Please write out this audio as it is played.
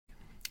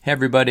Hey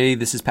everybody,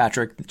 this is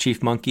Patrick, the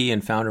Chief Monkey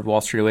and founder of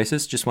Wall Street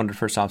Oasis. Just wanted to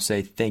first off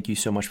say thank you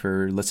so much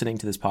for listening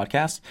to this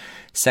podcast.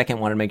 Second,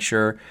 want to make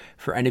sure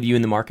for any of you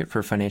in the market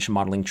for financial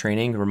modeling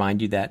training,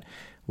 remind you that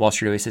Wall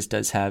Street Oasis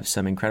does have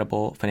some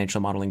incredible financial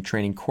modeling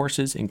training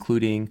courses,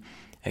 including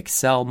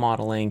Excel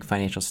modeling,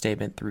 financial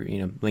statement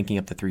through, linking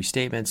up the three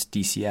statements,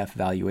 DCF,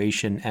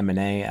 valuation,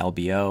 M&A,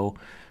 LBO,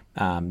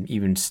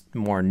 even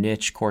more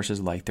niche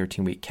courses like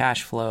 13-week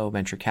cash flow,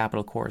 venture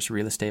capital course,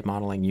 real estate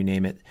modeling, you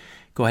name it.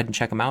 Go ahead and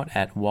check them out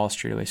at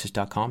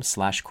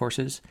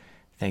wallstreetoasis.com/courses.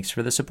 Thanks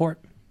for the support.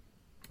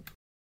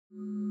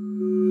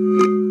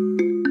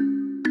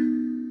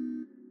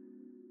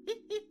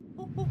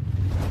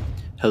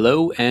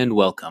 Hello and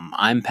welcome.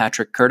 I'm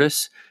Patrick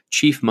Curtis,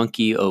 Chief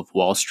Monkey of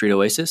Wall Street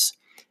Oasis,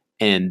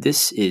 and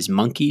this is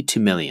Monkey to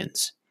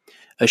Millions,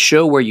 a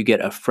show where you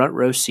get a front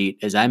row seat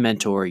as I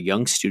mentor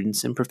young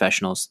students and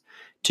professionals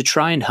to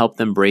try and help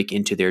them break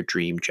into their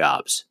dream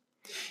jobs.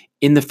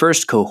 In the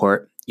first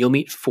cohort, you'll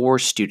meet 4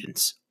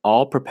 students,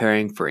 all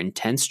preparing for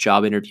intense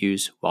job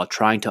interviews while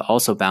trying to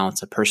also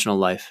balance a personal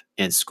life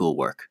and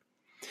schoolwork.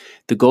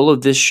 The goal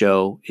of this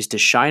show is to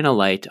shine a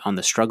light on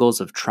the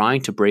struggles of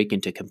trying to break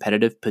into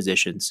competitive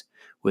positions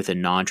with a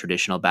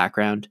non-traditional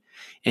background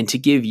and to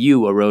give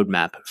you a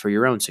roadmap for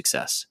your own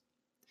success.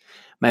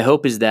 My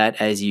hope is that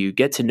as you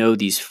get to know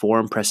these 4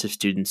 impressive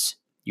students,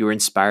 you are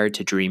inspired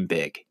to dream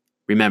big.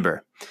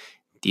 Remember,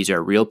 these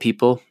are real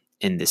people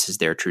and this is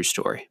their true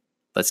story.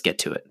 Let's get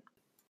to it.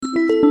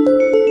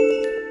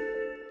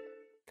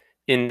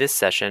 In this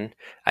session,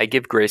 I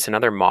give Grace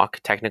another mock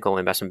technical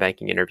investment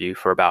banking interview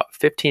for about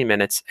 15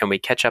 minutes, and we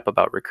catch up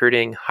about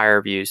recruiting,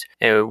 hire views,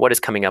 and what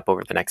is coming up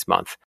over the next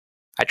month.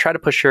 I try to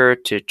push her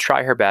to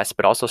try her best,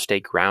 but also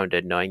stay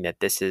grounded, knowing that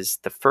this is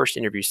the first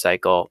interview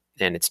cycle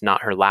and it's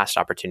not her last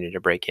opportunity to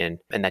break in,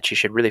 and that she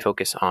should really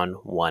focus on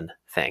one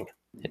thing.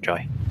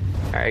 Enjoy.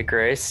 All right,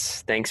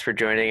 Grace, thanks for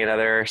joining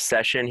another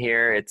session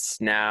here.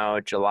 It's now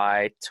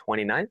July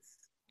 29th,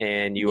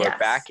 and you are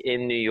back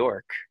in New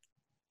York.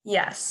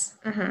 Yes.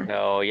 Mm-hmm.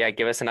 So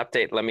give us an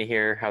update. Let me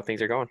hear how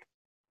things are going.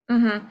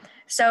 Mm-hmm.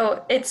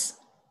 So it's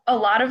a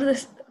lot of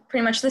this,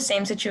 pretty much the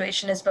same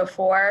situation as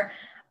before.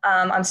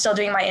 I'm still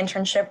doing my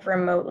internship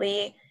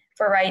remotely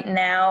for right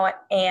now,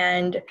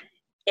 and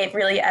it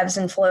really ebbs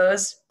and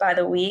flows by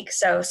the week.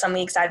 So some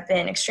weeks I've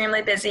been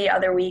extremely busy,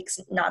 other weeks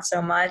not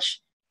so much.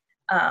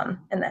 And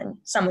then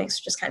some weeks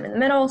just kind of in the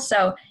middle.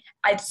 So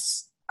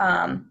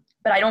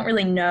but I don't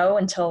really know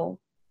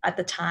until at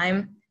the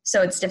time.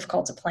 So it's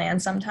difficult to plan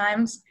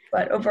sometimes,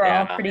 but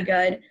overall pretty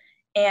good.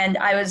 And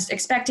I was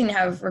expecting to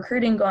have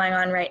recruiting going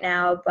on right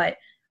now, but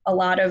a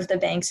lot of the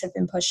banks have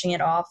been pushing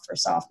it off for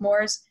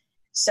sophomores.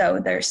 So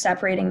they're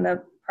separating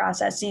the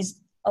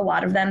processes, a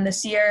lot of them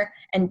this year,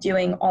 and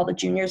doing all the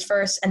juniors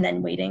first and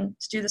then waiting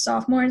to do the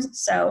sophomores.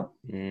 So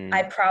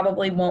I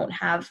probably won't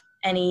have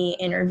any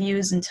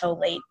interviews until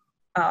late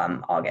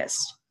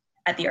August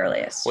at the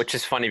earliest. Which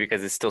is funny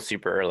because it's still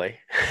super early.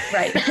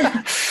 Right.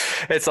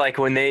 It's like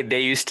when they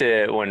used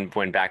to,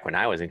 when back when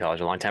I was in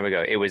college a long time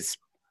ago, it was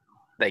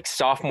like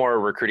sophomore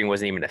recruiting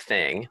wasn't even a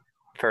thing,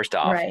 first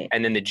off. Right.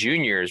 And then the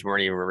juniors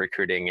weren't even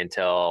recruiting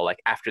until like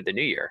after the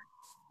new year.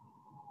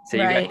 So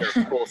you got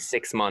the full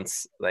 6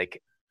 months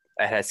like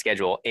ahead of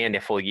schedule and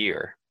a full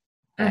year.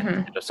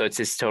 Mm-hmm. So it's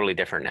just totally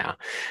different now.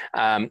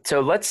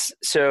 So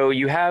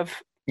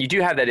you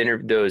do have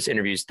those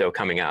interviews though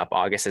coming up.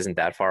 August isn't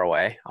that far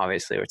away,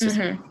 obviously, it's just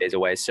days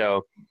away.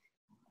 So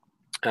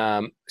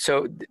the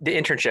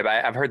internship,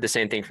 I've heard the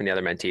same thing from the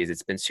other mentees.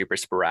 It's been super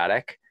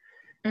sporadic,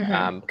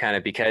 kind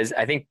of because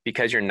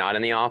you're not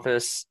in the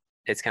office,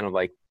 it's kind of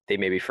like they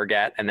maybe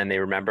forget and then they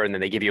remember and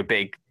then they give you a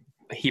big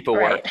heap of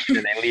work and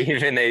then they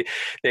leave and they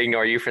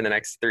ignore you for the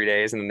next 3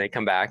 days and then they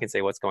come back and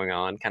say what's going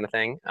on kind of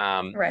thing.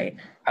 Right.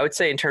 I would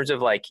say in terms of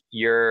like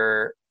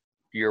your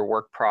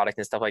work product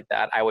and stuff like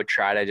that, I would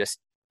try to just,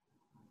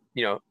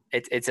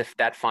 it's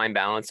that fine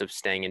balance of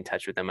staying in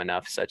touch with them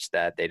enough such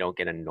that they don't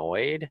get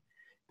annoyed,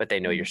 but they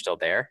know you're still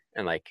there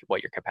and like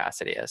what your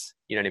capacity is.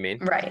 You know what I mean?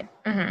 Right.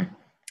 Mm-hmm.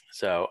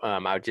 So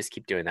I would just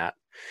keep doing that.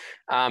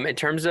 In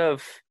terms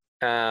of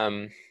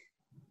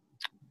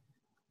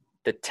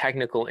the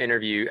technical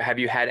interview, have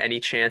you had any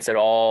chance at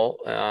all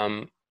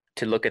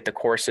to look at the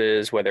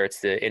courses, whether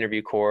it's the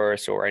interview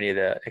course or any of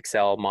the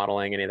Excel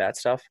modeling, any of that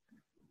stuff?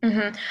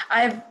 Mm-hmm.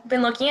 I've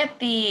been looking at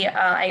the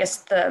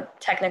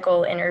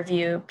technical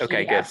interview PDF.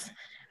 Okay, good.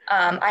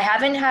 I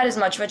haven't had as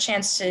much of a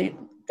chance to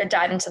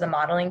dive into the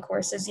modeling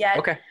courses yet.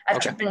 Okay.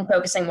 I've been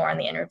focusing more on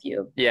the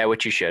interview. Yeah,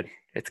 which you should.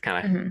 It's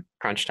kind of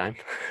crunch time.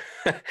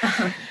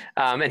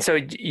 And so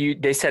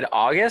they said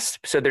August,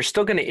 so they're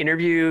still going to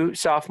interview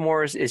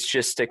sophomores. It's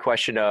just a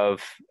question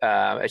of,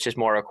 it's just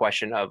more a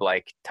question of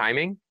like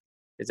timing.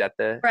 Is that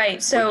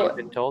right? So you've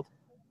been told?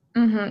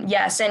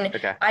 Yes. And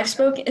I've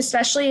spoken,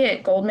 especially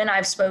at Goldman,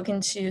 I've spoken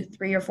to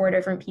 3 or 4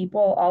 different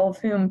people, all of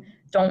whom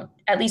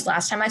at least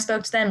last time I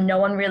spoke to them, no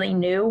one really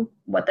knew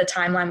what the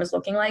timeline was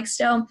looking like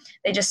still.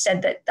 They just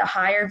said that the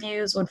higher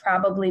views would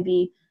probably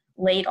be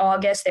late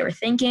August, they were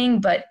thinking,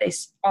 but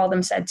all of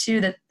them said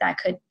too that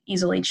could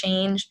easily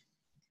change.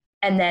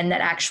 And then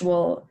that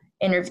actual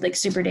interview, like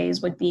super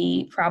days, would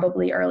be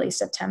probably early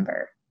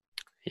September.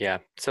 Yeah.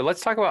 So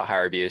let's talk about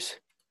HireVues,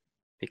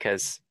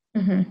 because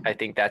I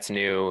think that's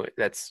new.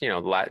 That's,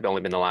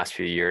 only been the last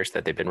few years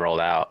that they've been rolled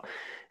out.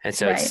 And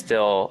so it's Right.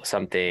 still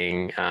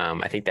something,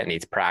 I think that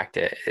needs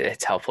practice.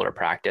 It's helpful to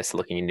practice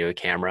looking into a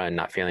camera and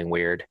not feeling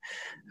weird,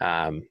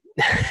 and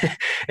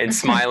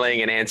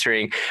smiling and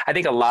answering. I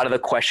think a lot of the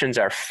questions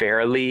are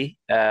fairly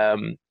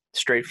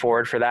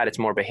straightforward for that. It's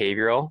more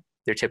behavioral.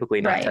 They're typically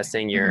not Right.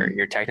 testing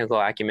your technical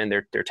acumen.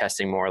 They're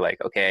testing more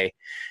like, okay,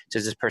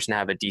 does this person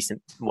have a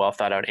decent, well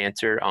thought out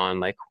answer on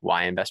like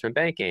why investment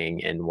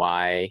banking and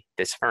why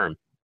this firm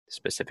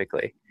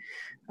specifically?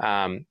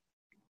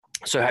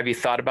 So have you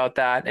thought about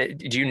that?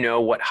 Do you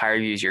know what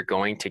HireVues you're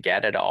going to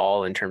get at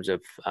all in terms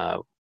of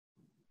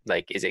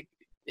like, is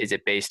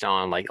it based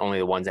on like only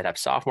the ones that have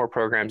sophomore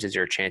programs? Is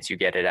there a chance you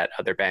get it at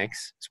other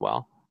banks as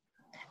well?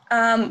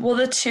 Well,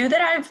 the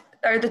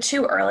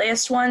two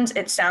earliest ones,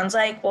 it sounds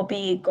like, will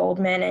be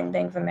Goldman and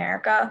Bank of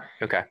America.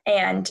 Okay.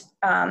 And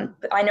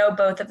I know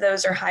both of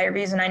those are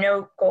HireVues, and I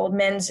know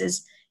Goldman's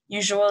is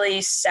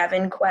usually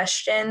 7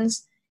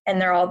 questions,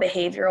 and they're all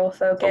behavioral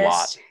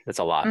focused. That's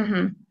a lot.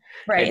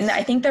 Right. And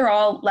I think they're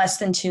all less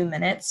than 2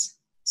 minutes.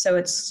 So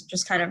it's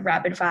just kind of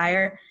rapid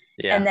fire.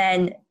 Yeah. And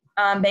then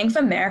Bank of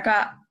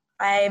America,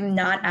 I'm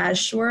not as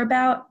sure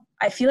about.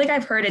 I feel like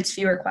I've heard it's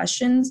fewer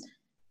questions,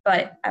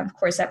 but of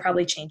course that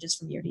probably changes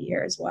from year to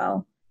year as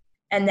well.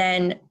 And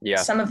then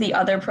some of the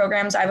other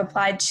programs I've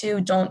applied to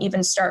don't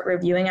even start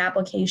reviewing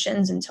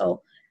applications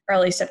until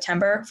early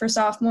September for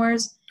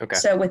sophomores. Okay.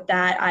 So with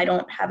that, I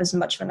don't have as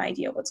much of an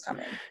idea what's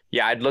coming.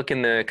 Yeah, I'd look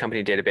in the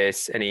company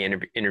database, any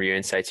interview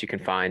insights you can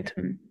find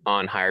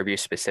on HireVue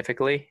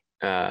specifically,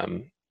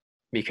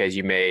 because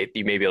you may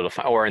be able to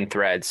find, or in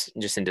threads,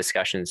 just in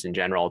discussions in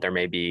general, there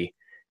may be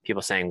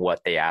people saying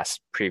what they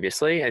asked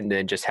previously, and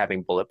then just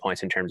having bullet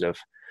points in terms of,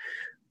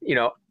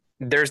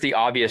 there's the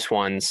obvious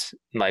ones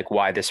like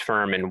why this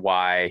firm and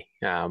why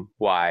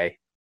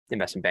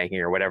investment banking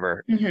or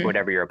whatever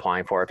you're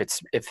applying for.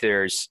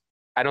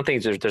 I don't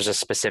think there's a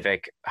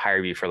specific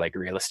HireVue for like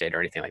real estate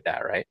or anything like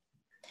that, right?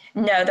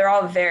 No, they're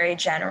all very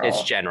general.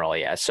 It's general,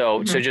 yeah.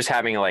 So just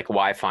having like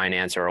why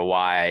finance or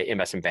why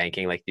investment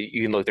banking, like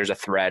you can look, there's a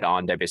thread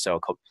on WSO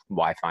called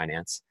why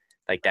finance.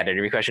 Like that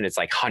interview question, it's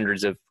like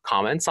hundreds of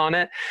comments on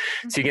it.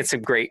 So you get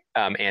some great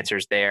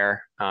answers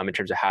there in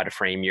terms of how to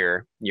frame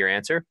your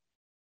answer.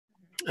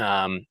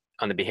 On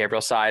the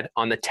behavioral side,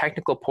 on the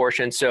technical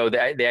portion. So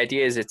the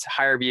idea is it's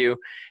HireVue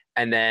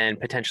and then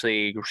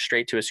potentially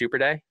straight to a super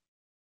day.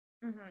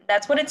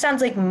 That's what it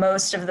sounds like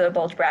most of the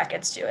bulge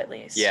brackets do, at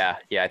least. Yeah,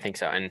 I think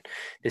so. And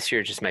this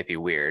year just might be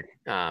weird.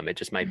 It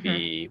just might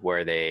be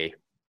where they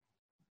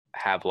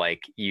have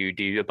like you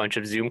do a bunch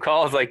of Zoom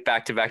calls like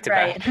back to back to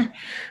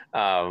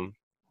back,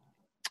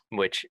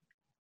 which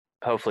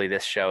hopefully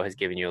this show has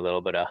given you a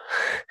little bit of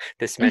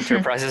this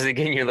mentor process is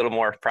giving you a little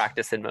more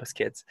practice than most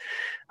kids.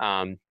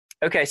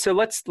 Okay, so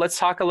let's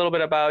talk a little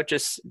bit about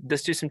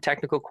let's do some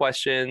technical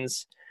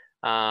questions,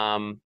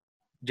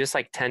 just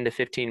like 10 to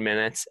 15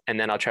 minutes, and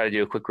then I'll try to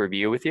do a quick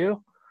review with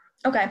you.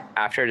 Okay.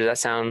 After, does that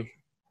sound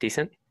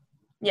decent?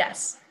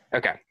 Yes.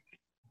 Okay.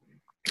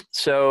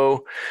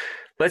 So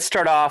let's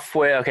start off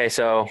with, okay,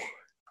 so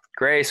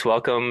Grace,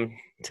 welcome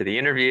to the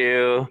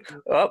interview.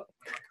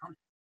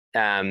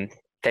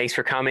 Thanks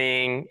for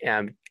coming.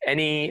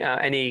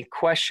 Any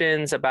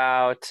questions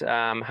about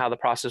how the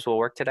process will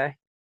work today?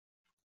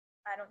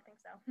 I don't think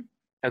so.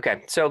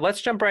 Okay, so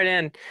let's jump right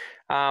in.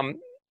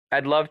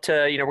 I'd love to,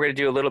 we're going to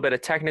do a little bit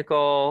of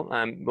technical.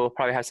 We'll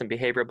probably have some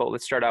behavior, but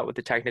let's start out with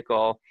the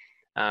technical.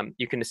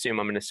 You can assume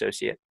I'm an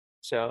associate.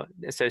 So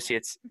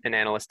associates and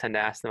analysts tend to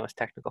ask the most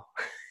technical.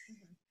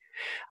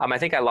 I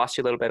think I lost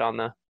you a little bit on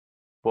the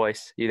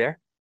voice. You there?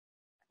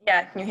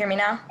 Yeah, can you hear me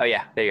now? Oh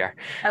yeah, there you are.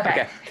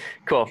 Okay,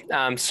 cool.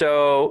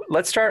 So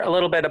let's start a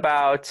little bit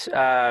about,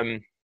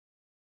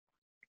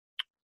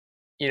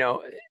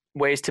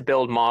 ways to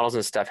build models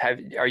and stuff.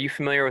 Are you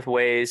familiar with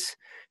ways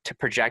to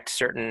project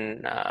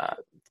certain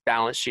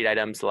balance sheet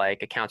items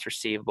like accounts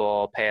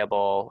receivable,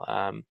 payable,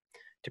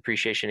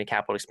 depreciation, and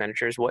capital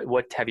expenditures?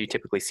 What have you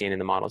typically seen in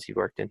the models you've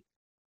worked in?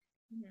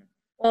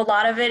 Well, a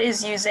lot of it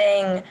is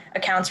using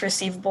accounts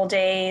receivable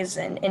days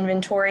and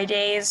inventory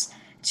days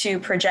to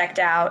project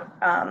out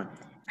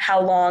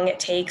how long it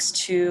takes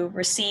to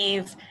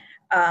receive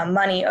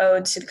money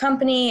owed to the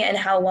company and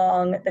how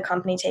long the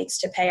company takes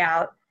to pay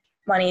out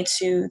money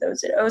to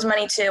those it owes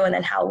money to, and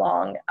then how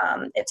long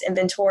its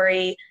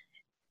inventory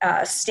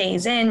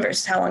stays in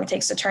versus how long it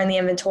takes to turn the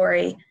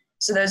inventory.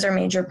 So those are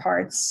major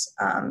parts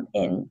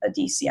in a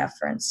DCF,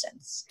 for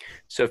instance.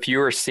 So if you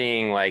were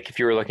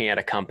looking at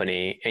a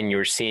company and you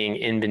were seeing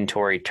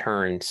inventory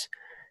turns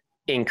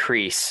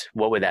increase,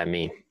 what would that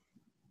mean?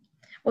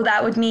 Well,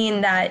 that would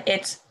mean that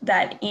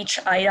each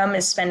item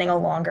is spending a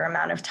longer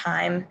amount of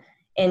time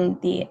in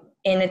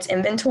its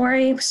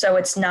inventory, so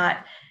it's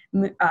not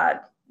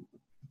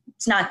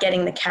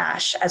getting the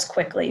cash as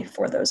quickly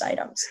for those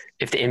items.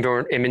 If the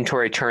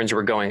inventory turns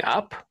were going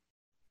up?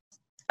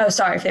 Oh,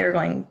 sorry, if they were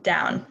going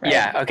down, right?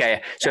 Yeah.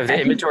 Okay. So if the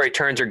inventory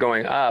turns are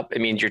going up, it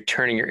means you're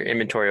turning your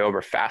inventory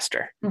over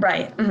faster.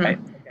 Right. Right.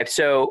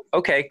 So,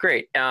 okay,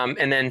 great.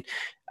 And then,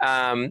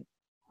 um,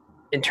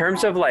 in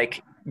terms of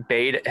like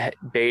beta,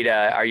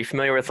 are you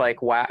familiar with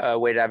like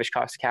weighted average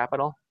cost of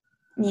capital?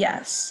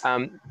 Yes.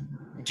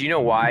 Do you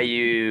know why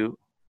you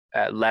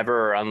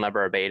lever or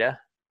unlever a beta?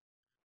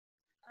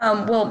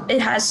 Well,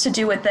 it has to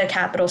do with the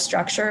capital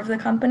structure of the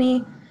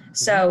company. Mhm.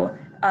 So,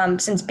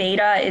 since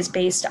beta is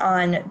based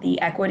on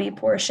the equity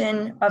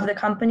portion of the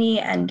company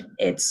and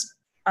its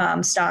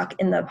stock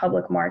in the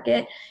public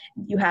market,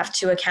 you have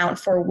to account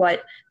for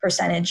what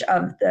percentage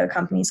of the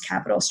company's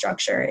capital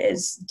structure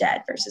is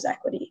debt versus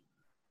equity.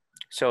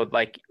 So,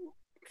 like,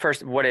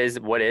 first, what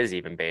is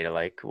even beta?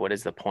 Like, what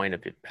is the point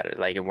of it?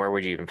 Like, and where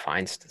would you even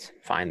find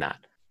that?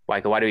 Why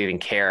do we even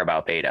care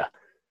about beta?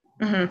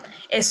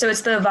 So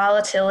it's the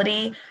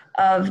volatility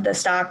of the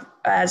stock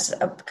as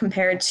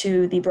compared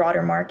to the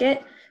broader market.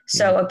 Mhm.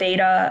 So a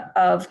beta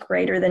of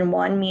greater than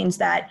one means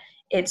that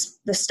it's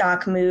the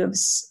stock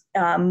moves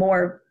has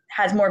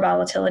more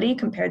volatility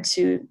compared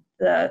to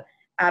the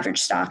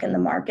average stock in the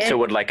So market.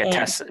 would like a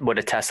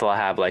And Tesla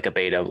have like a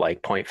beta of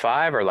like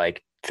 0.5 or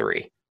like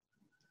 3?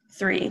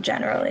 three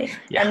generally.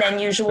 Yeah. And then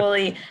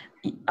usually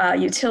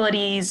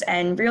utilities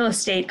and real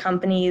estate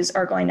companies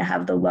are going to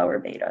have the lower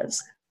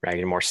betas. Right,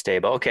 and more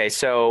stable. Okay,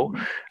 so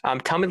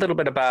tell me a little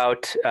bit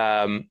about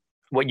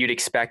what you'd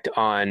expect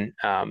on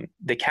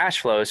the cash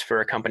flows for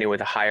a company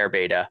with a higher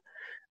beta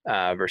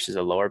versus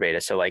a lower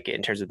beta. So, like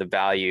in terms of the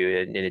value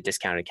in a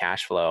discounted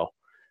cash flow,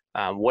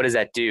 what does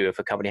that do if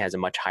a company has a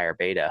much higher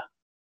beta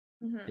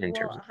in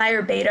terms Well, of?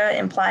 higher beta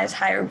implies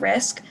higher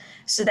risk.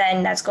 So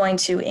then that's going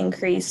to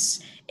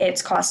increase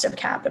its cost of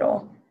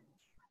capital,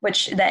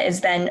 which that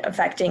is then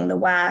affecting the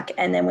WACC.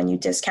 And then when you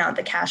discount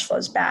the cash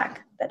flows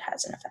back, that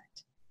has an effect.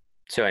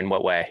 So, in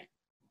what way?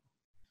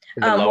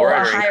 Does it Well, lower it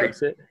or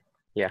increase it?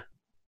 Yeah.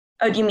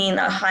 oh, do you mean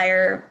a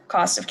higher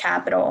cost of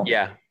capital?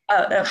 Yeah.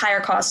 A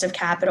higher cost of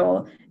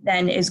capital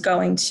then is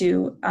going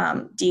to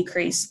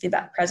decrease the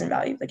present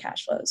value of the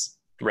cash flows.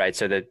 Right.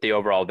 So the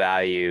overall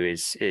value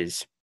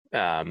is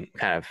kind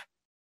of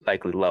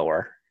likely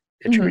lower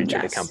attributed to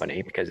the Yes.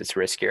 company because it's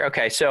riskier.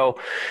 Okay. So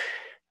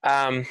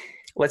Um,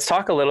 let's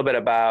talk a little bit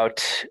about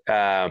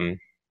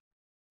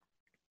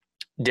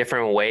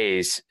different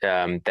ways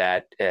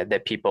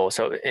that people.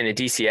 So in a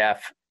DCF,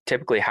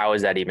 typically, how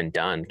is that even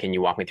done? Can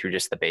you walk me through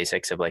just the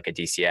basics of like a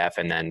DCF,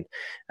 and then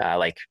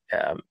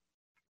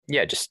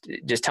yeah,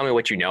 just tell me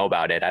what you know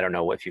about it. I don't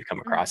know if you've come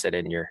across it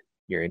in your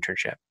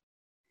internship.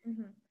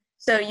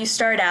 So you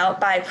start out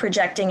by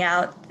projecting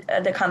out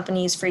the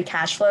company's free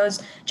cash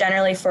flows,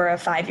 generally for a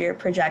 5-year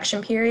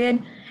projection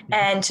period.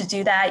 And to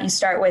do that, you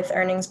start with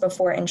earnings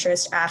before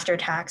interest after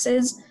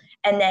taxes.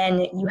 And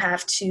then you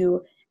have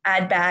to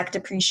add back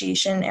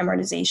depreciation,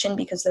 amortization,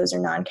 because those are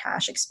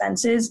non-cash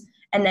expenses,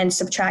 and then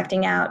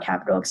subtracting out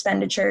capital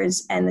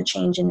expenditures and the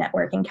change in net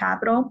working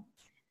capital.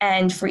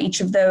 And for each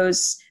of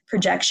those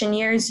projection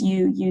years,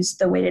 you use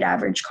the weighted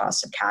average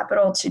cost of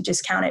capital to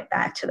discount it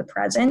back to the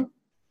present.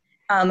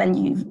 And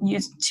you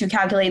use to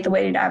calculate the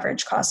weighted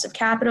average cost of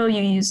capital,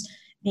 you use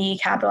the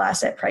capital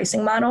asset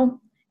pricing model,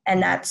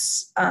 and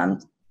that's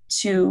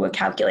to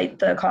calculate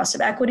the cost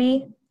of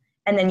equity.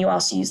 And then you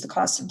also use the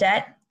cost of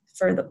debt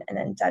and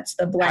then that's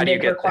the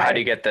blended required. How do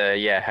you get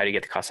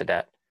the cost of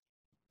debt?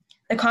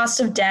 The cost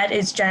of debt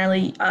is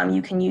generally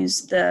you can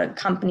use the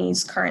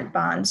company's current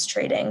bonds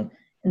trading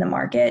in the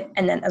market,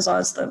 and then as well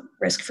as the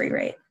risk-free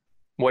rate.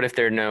 What if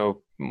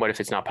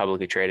it's not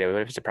publicly traded?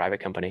 What if it's a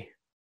private company?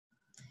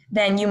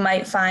 Then you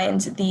might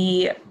find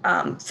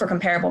for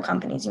comparable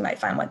companies, you might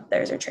find what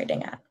theirs are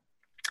trading at.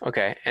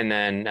 Okay, and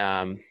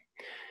then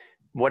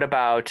what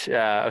about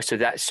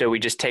so we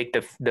just take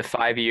the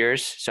 5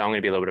 years. So I'm going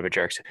to be a little bit of a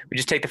jerk. So we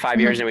just take the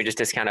 5 years and we just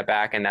discount it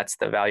back, and that's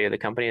the value of the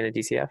company in the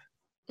DCF.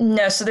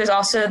 No, so there's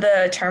also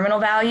the terminal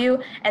value,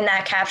 and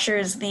that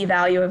captures the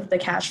value of the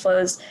cash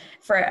flows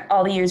for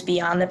all the years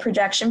beyond the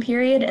projection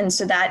period. And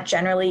so that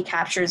generally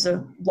captures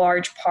a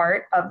large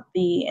part of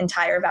the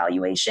entire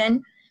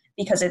valuation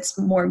because it's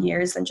more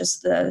years than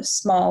just the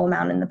small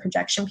amount in the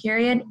projection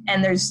period.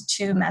 And there's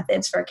two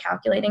methods for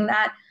calculating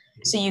that.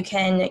 So you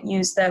can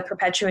use the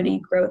perpetuity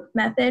growth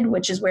method,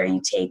 which is where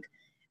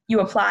you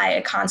apply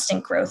a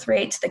constant growth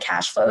rate to the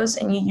cash flows,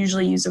 and you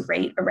usually use a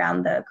rate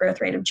around the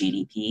growth rate of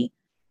GDP.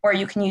 Or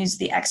you can use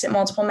the exit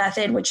multiple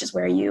method, which is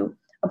where you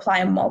apply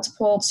a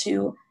multiple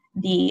to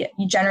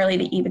generally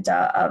the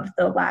EBITDA of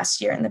the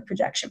last year in the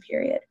projection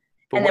period.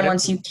 But and then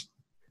once you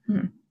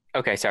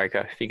Okay, sorry,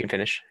 if you can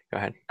finish, go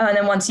ahead. And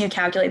then once you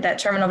calculate that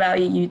terminal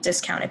value, you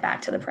discount it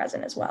back to the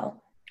present as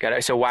well. Got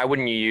it. So why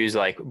wouldn't you use,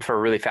 like, for a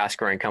really fast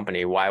growing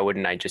company, why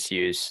wouldn't I just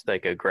use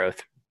like a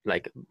growth,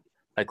 like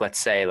let's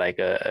say like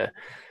a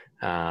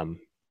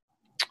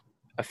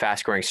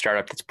fast growing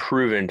startup that's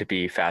proven to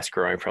be fast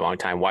growing for a long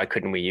time? Why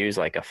couldn't we use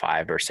like a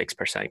 5 or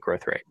 6%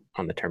 growth rate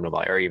on the terminal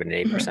value, or even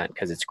an 8%?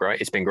 Because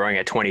it's been growing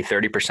at 20,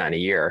 30% a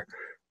year.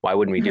 Why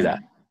wouldn't we do that?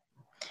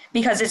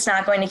 because it's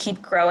not going to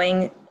keep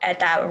growing at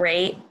that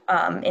rate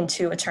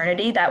into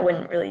eternity. That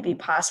wouldn't really be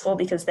possible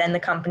because then the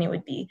company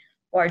would be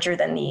larger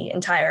than the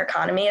entire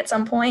economy at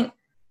some point,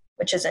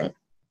 which isn't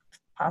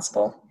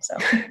possible. So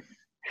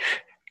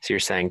So you're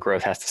saying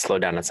growth has to slow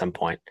down at some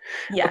point.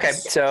 yes. Okay.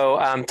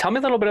 So tell me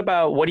a little bit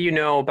about what do you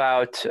know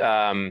about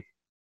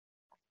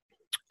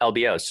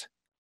LBOs?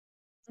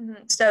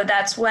 So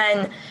that's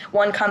when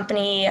one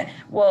company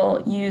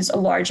will use a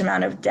large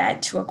amount of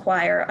debt to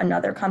acquire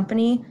another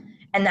company,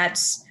 and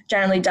that's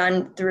generally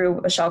done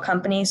through a shell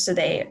company. So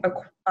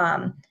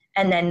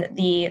and then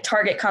the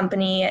target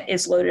company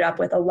is loaded up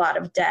with a lot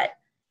of debt,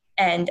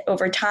 and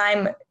over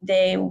time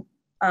they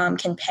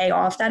can pay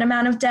off that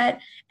amount of debt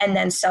and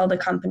then sell the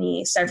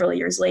company several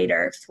years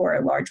later for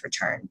a large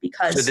return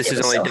because so this it is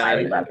was only so done,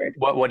 highly levered.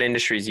 What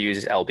industries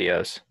use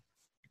LBOs?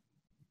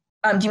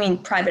 Do you mean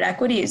private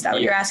equity? Is that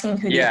what you're asking?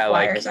 Who the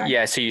acquirers are?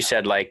 Yeah. So you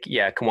said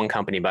one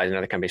company buys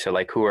another company. So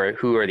who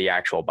are the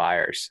actual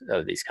buyers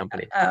of these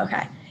companies? Oh,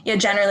 okay. Yeah,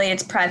 generally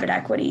it's private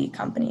equity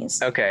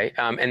companies. Okay.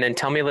 And then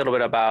tell me a little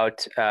bit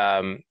about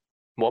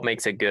what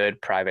makes a good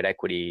private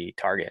equity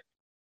target.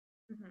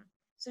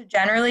 So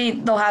generally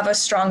they'll have a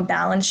strong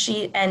balance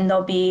sheet and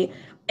they'll be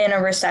in a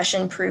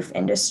recession-proof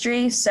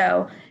industry.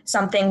 So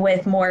something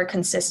with more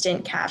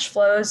consistent cash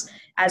flows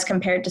as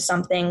compared to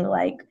something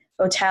like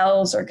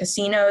hotels or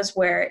casinos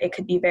where it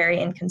could be very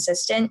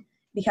inconsistent,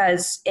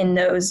 because in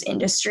those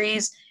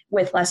industries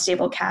with less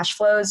stable cash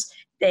flows,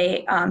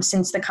 they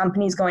since the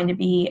company is going to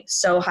be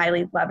so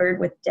highly levered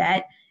with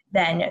debt,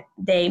 then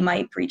they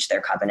might breach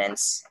their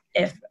covenants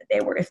if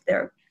they were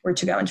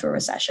to go into a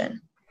recession.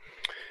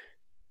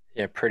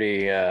 Yeah,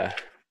 pretty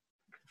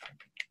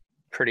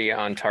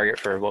on target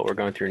for what we're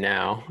going through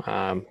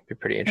now. Be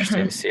pretty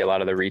interesting to see a lot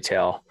of the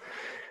retail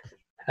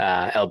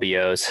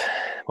LBOs.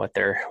 What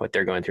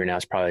they're going through now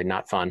is probably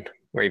not fun,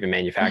 or even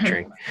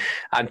manufacturing.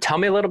 Tell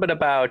me a little bit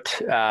about.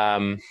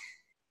 I'm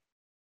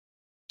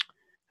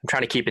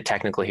trying to keep it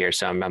technical here,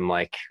 so I'm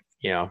like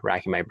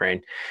racking my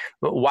brain.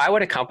 But why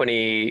would a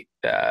company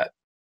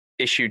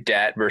issue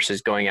debt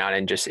versus going out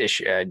and just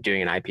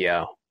doing an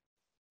IPO?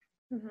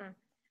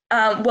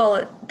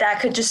 Well,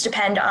 that could just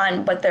depend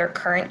on what their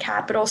current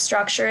capital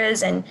structure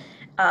is, and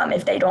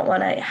if they don't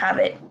want to have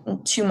it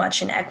too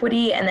much in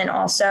equity, and then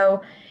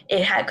also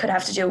could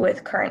have to do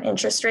with current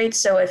interest rates.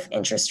 So if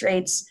interest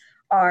rates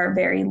are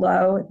very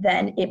low,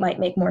 then it might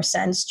make more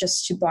sense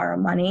just to borrow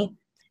money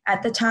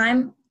at the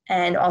time.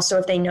 And also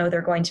if they know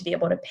they're going to be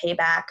able to pay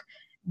back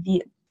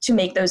to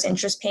make those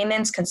interest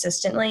payments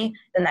consistently,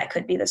 then that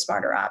could be the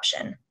smarter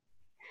option,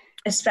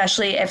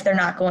 especially if they're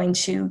not going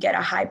to get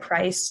a high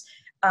price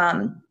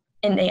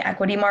in the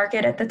equity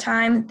market at the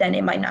time, then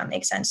it might not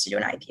make sense to do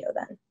an IPO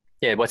then.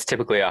 Yeah, what's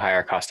typically a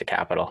higher cost of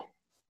capital?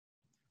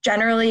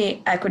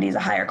 Generally, equity is a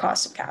higher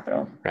cost of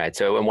capital. Right.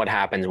 So, and what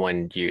happens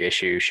when you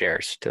issue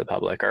shares to the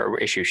public, or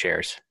issue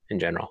shares in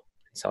general,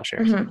 sell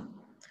shares?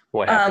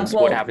 What happens?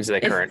 What happens to the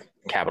current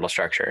capital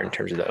structure in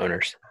terms of the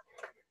owners?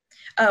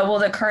 Well,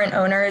 the current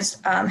owners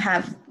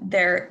have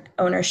their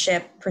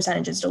ownership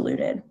percentages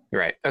diluted.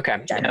 Right. Okay.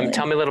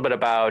 Tell me a little bit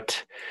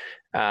about.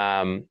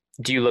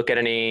 Do you look at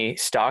any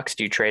stocks?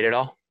 Do you trade at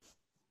all?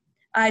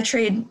 I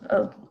trade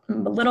a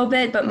little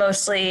bit, but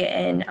mostly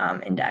in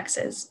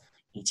indexes,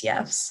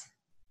 ETFs.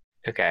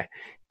 Okay.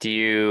 Do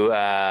you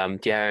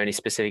have any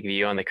specific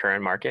view on the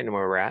current market and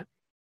where we're at?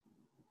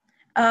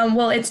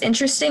 Well, it's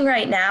interesting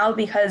right now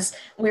because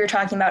we were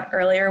talking about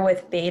earlier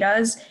with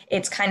betas,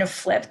 it's kind of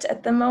flipped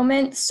at the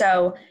moment.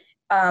 So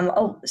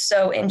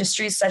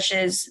industries such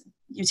as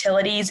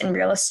utilities and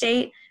real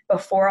estate,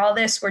 before all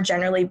this were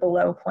generally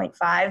below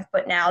 0.5,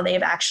 but now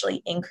they've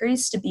actually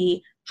increased to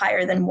be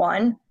higher than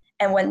 1.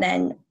 And when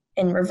then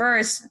in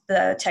reverse,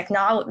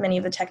 many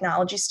of the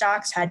technology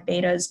stocks had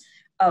betas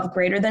of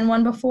greater than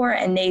 1 before,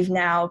 and they've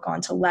now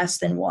gone to less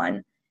than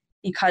 1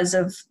 because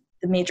of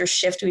the major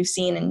shift we've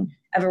seen in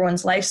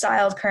everyone's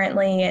lifestyle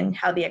currently and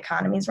how the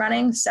economy is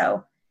running.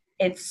 So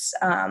it's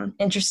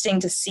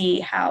interesting to see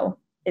how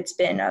it's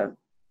been a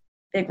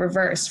big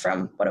reverse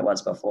from what it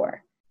was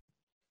before.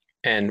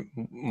 And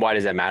why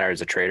does that matter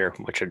as a trader?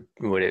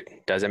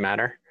 Does it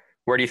matter?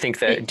 Where do you think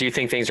do you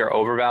think things are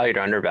overvalued or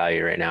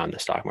undervalued right now in the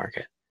stock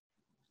market?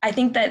 I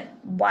think that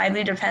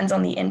widely depends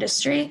on the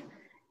industry.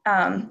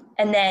 And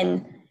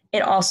then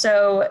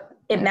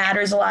it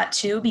matters a lot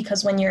too,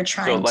 because when you're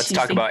trying to... So let's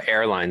talk about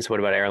airlines.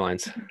 What about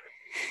airlines?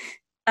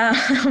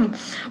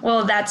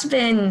 Well, that's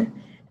been,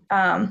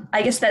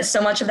 I guess that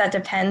so much of that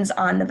depends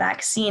on the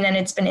vaccine. And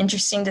it's been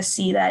interesting to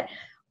see that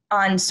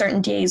on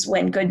certain days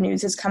when good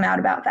news has come out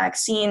about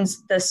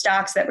vaccines, the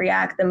stocks that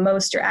react the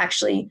most are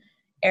actually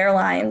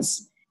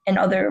airlines and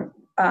other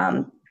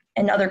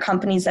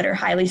companies that are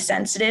highly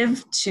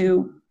sensitive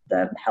to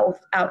the health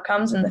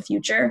outcomes in the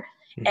future.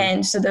 Mm-hmm.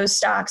 And so those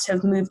stocks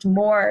have moved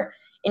more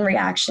in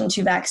reaction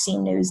to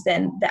vaccine news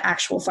than the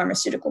actual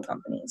pharmaceutical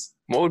companies.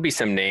 What would be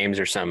some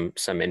names or some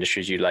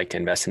industries you'd like to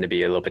invest in to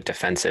be a little bit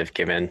defensive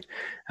given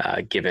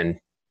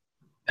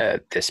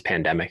this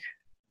pandemic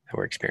that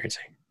we're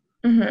experiencing?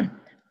 Mm-hmm.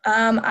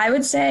 I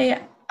would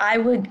say I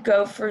would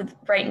go for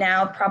right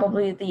now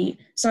probably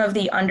some of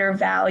the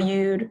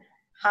undervalued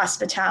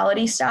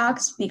hospitality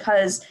stocks,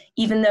 because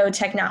even though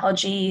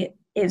technology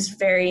is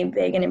very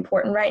big and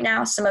important right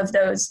now, some of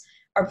those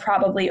are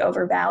probably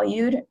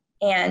overvalued.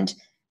 And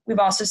we've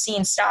also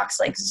seen stocks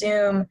like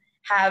Zoom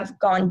have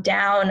gone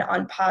down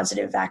on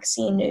positive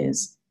vaccine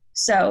news.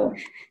 So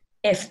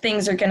if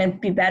things are going to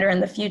be better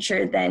in the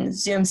future, then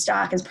Zoom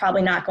stock is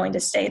probably not going to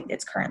stay at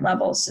its current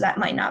levels. So that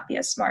might not be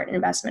a smart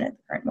investment at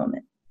the current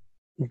moment.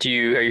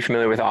 Are you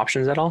familiar with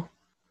options at all?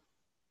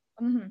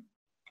 Mm-hmm.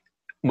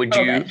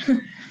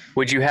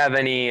 Would you have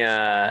any,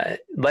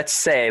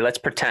 let's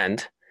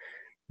pretend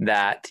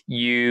that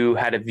you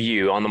had a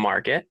view on the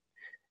market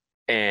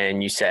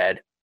and you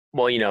said,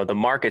 well, the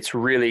market's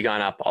really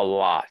gone up a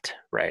lot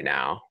right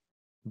now,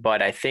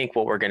 but I think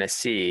what we're going to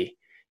see,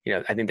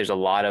 I think there's a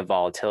lot of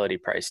volatility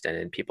priced in,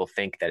 and people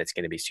think that it's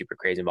going to be super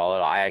crazy and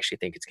volatile. I actually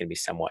think it's going to be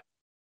somewhat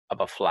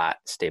of a flat,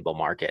 stable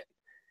market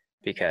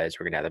because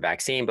we're going to have the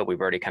vaccine, but we've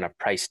already kind of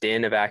priced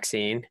in a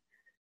vaccine.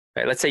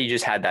 Right? Let's say you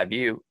just had that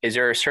view. Is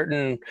there a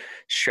certain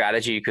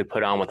strategy you could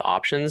put on with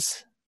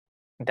options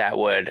that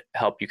would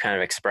help you kind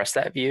of express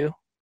that view?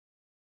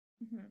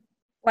 Mm-hmm.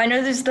 Well, I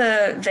know there's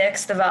the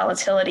VIX, the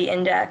volatility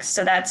index.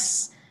 So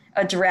that's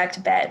a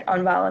direct bet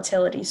on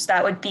volatility. So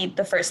that would be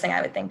the first thing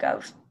I would think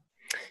of.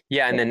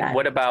 Yeah. And then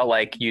what about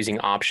like using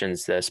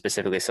options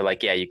specifically? So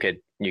like, yeah, you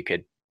could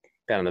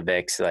bet on the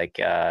VIX, like,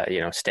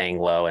 staying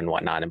low and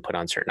whatnot and put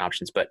on certain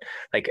options. But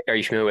like, are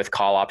you familiar with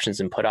call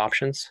options and put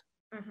options?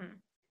 Mm-hmm.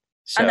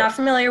 So, I'm not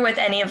familiar with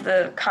any of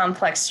the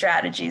complex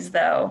strategies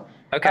though.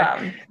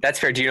 Okay. That's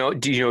fair. Do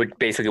you know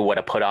basically what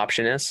a put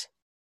option is?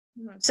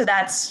 So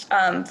that's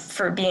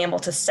for being able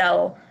to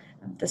sell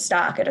the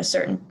stock at a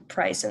certain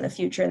price in the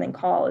future, and then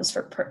call is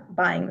for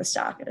buying the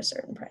stock at a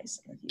certain price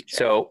in the future.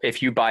 So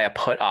if you buy a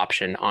put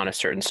option on a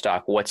certain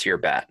stock, what's your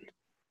bet?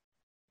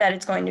 That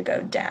it's going to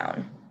go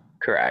down.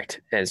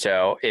 Correct. And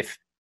so if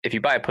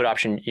you buy a put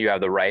option, you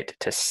have the right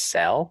to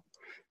sell,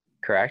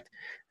 correct?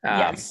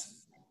 Yes.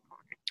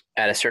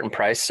 At a certain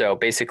price. So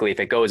basically, if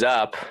it goes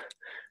up,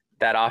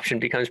 that option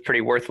becomes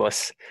pretty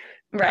worthless.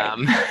 Right.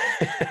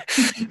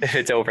 If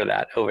it's over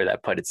that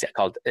put, it's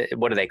called,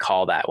 what do they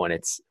call that when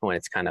it's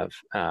kind of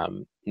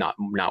not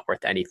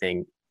worth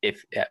anything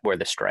where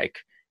the strike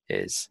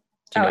is?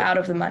 Out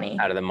of the money.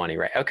 Out of the money,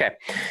 right? Okay.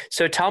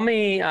 So tell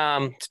me,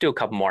 let's do a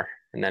couple more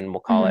and then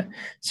we'll call it.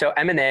 So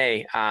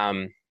M&A,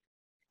 are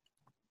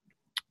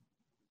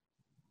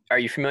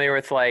you familiar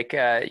with like,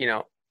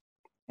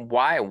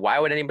 why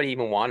would anybody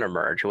even want to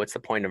merge? What's the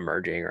point of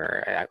merging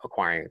or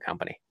acquiring a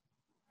company?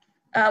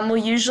 Well,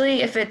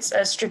 usually if it's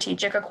a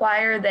strategic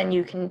acquire, then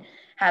you can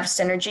have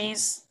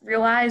synergies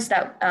realized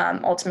that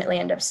ultimately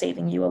end up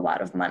saving you a lot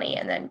of money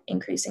and then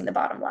increasing the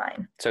bottom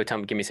line. So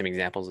give me some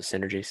examples of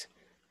synergies.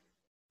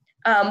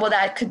 Well,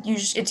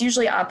 it's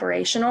usually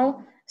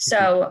operational.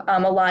 So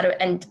a lot of,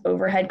 and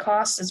overhead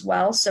costs as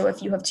well. So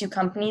if you have two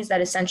companies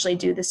that essentially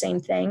do the same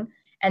thing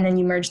and then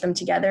you merge them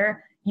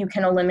together, you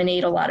can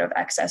eliminate a lot of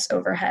excess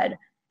overhead.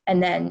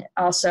 And then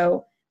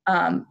also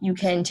you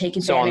can take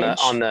advantage.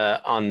 So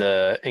on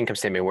the income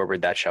statement, where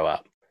would that show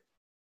up?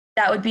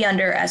 That would be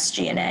under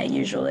SG&A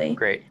usually.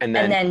 Great. And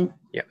then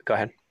yeah, go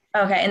ahead.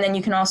 Okay. And then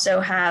you can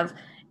also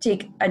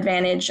take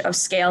advantage of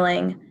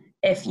scaling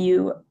if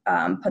you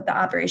put the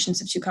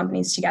operations of two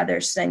companies together,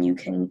 so then you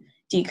can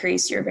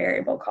decrease your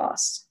variable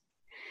costs.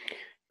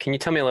 Can you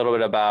tell me a little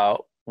bit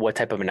about what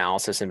type of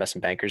analysis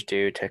investment bankers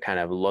do to kind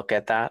of look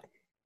at that?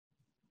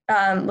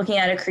 Looking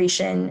at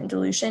accretion and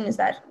dilution, is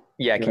that?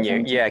 Yeah.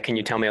 Can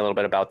you tell me a little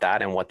bit about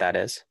that and what that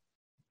is?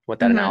 What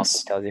that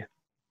analysis tells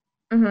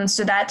you?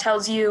 So that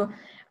tells you,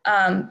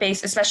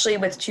 especially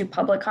with two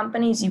public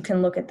companies, you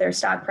can look at their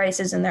stock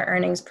prices and their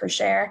earnings per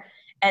share.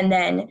 And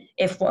then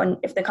if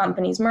the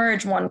companies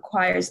merge, one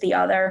acquires the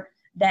other,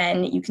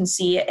 then you can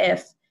see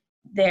if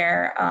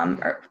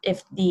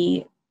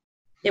it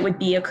would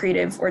be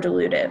accretive or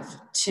dilutive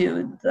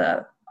to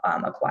the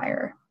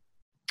acquirer.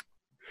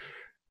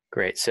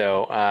 Great.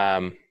 So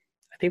I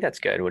think that's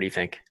good. What do you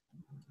think?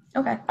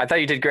 Okay. I thought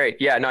you did great.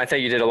 Yeah, no, I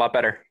thought you did a lot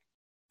better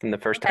than the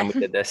first time we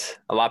did this.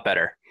 A lot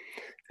better.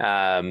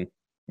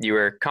 You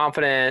were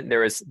confident. There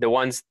was the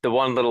one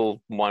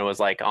little one was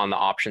like on the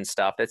option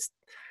stuff.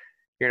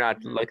 You're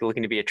not like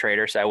looking to be a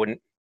trader. So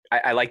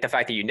I like the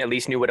fact that you at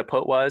least knew what a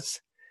put was.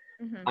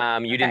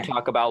 You didn't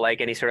talk about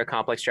like any sort of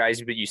complex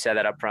strategies, but you said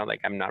that up front,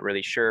 like, I'm not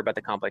really sure about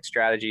the complex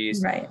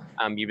strategies. Right.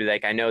 You'd be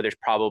like, I know there's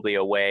probably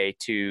a way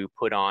to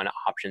put on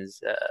options,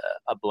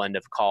 a blend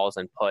of calls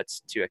and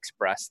puts to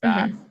express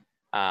that.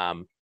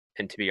 And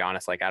to be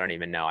honest, like, I don't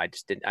even know. I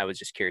was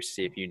just curious to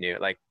see if you knew.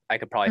 Like, I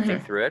could probably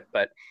think through it,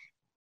 but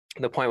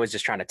the point was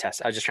just trying to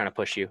test. I was just trying to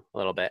push you a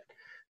little bit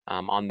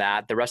on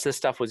that. The rest of the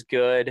stuff was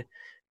good.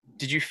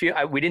 Did you feel,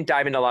 we didn't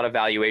dive into a lot of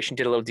valuation,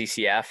 did a little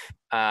DCF.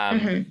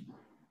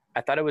 I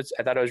thought it was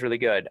really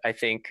good. I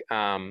think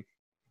I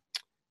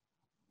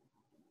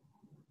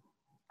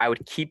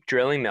would keep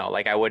drilling though.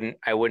 Like I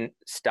wouldn't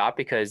stop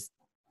because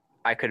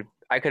I could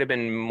have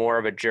been more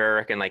of a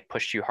jerk and like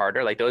pushed you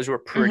harder. Like those were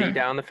pretty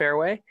down the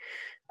fairway.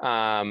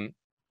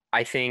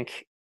 I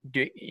think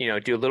do a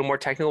little more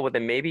technical, but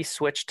then maybe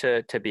switch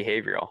to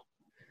behavioral.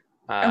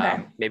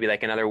 Okay. Maybe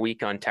like another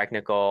week on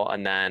technical,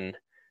 and then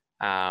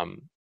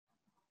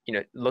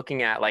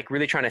looking at like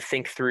really trying to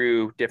think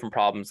through different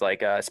problems,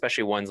 like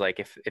especially ones like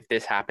if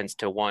this happens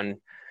to one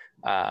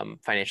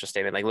financial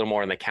statement, like a little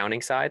more on the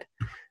accounting side.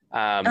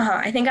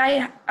 I think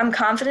I'm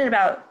confident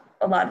about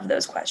a lot of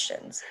those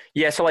questions.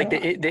 Yeah, so like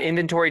the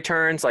inventory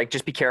turns, like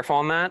just be careful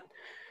on that,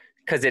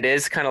 because it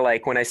is kind of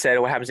like when I said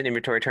what happens in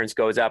inventory turns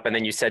goes up, and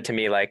then you said to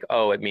me like,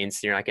 oh, it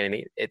means you're not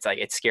getting it's like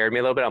it scared me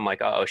a little bit. I'm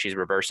like, oh, she's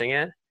reversing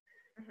it.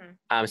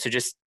 So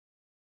just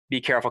be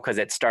careful, because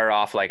it started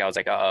off like I was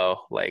like,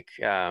 oh, like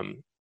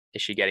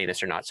is she getting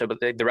this or not? So,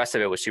 but the rest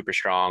of it was super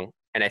strong,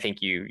 and I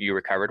think you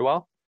recovered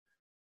well.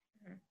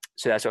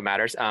 So that's what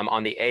matters.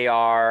 On the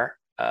AR,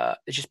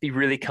 just be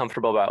really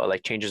comfortable about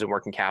like changes in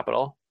working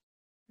capital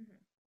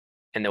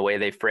and the way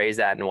they phrase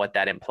that and what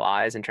that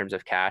implies in terms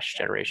of cash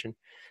generation,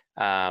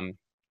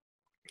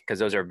 because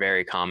those are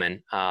very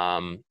common.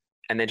 And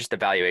then just the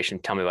valuation.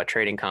 Tell me about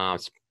trading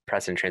comps,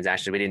 precedent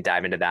transactions. We didn't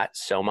dive into that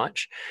so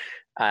much.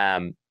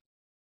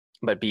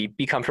 But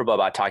be comfortable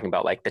about talking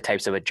about like the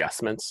types of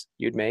adjustments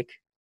you'd make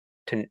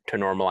to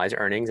normalize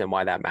earnings and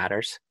why that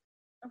matters.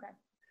 Okay.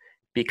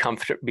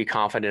 Be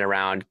confident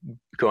around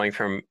going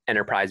from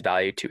enterprise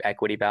value to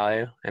equity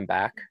value and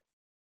back.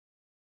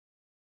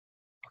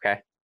 Okay.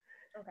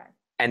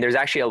 And there's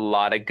actually a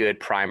lot of good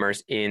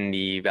primers in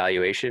the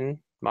valuation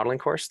modeling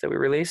course that we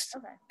released.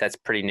 Okay. That's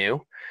pretty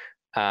new.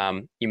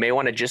 You may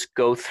want to just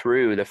go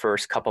through the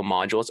first couple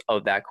modules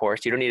of that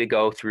course. You don't need to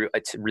go through,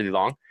 it's really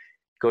long.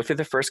 Go through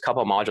the first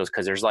couple modules,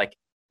 because there's like,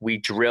 we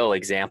drill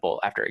example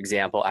after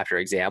example after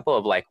example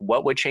of like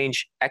what would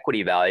change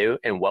equity value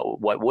and what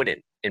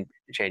wouldn't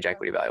change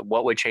equity value,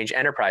 what would change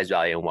enterprise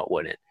value and what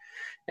wouldn't.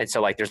 And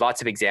so like there's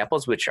lots of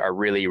examples which are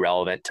really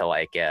relevant to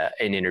like an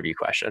interview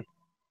question.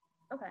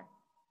 Okay.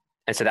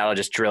 And so that'll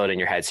just drill it in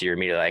your head. So you're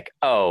immediately like,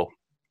 oh,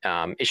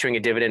 issuing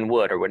a dividend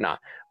would or would not.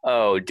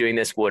 Oh, doing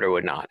this would or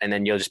would not. And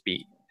then you'll just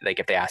be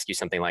like, if they ask you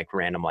something like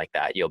random like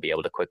that, you'll be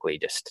able to quickly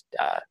just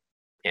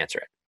answer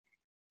it.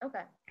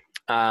 Okay.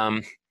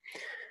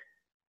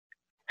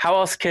 How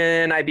else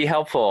can I be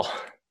helpful?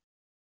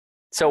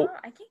 So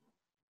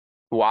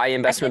why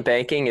investment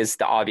banking is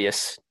the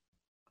obvious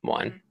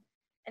one.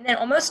 And then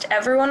almost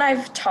everyone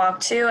I've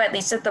talked to, at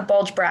least at the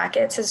Bulge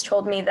Brackets, has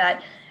told me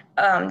that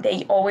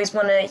they always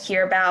want to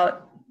hear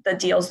about the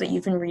deals that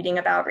you've been reading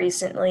about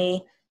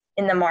recently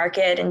in the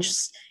market, and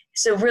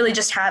so really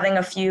just having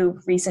a few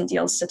recent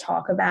deals to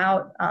talk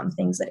about,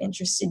 things that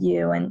interested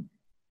you, and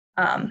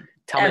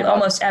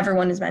almost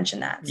everyone has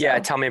mentioned that. So. Yeah,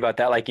 tell me about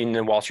that, like in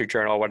the Wall Street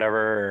Journal or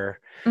whatever.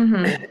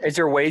 Is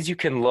there ways you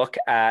can look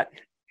at?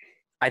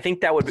 I think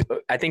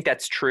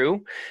that's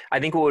true. I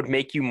think what would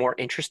make you more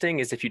interesting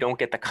is if you don't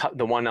get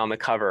the one on the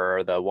cover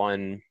or the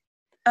one.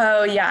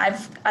 Oh yeah,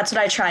 that's what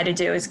I try to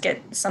do, is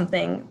get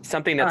something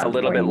that's a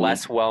little bit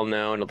less well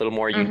known, a little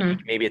more unique.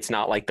 Maybe it's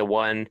not like the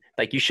one,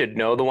 like you should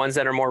know the ones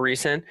that are more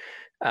recent,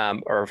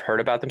 or have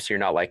heard about them, so you're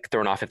not like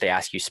thrown off if they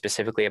ask you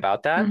specifically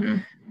about that.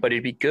 But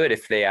it'd be good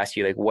if they ask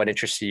you like what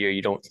interests you.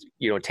 You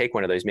don't take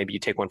one of those. Maybe you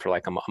take one for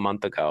like a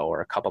month ago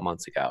or a couple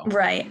months ago,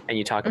 right? And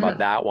you talk about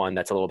that one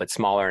that's a little bit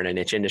smaller in a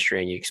niche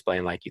industry, and you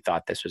explain like you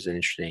thought this was an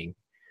interesting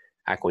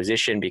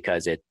acquisition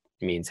because it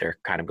means they're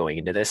kind of going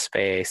into this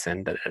space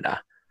and da da da.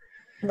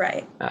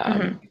 Right.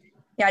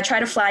 Yeah, I try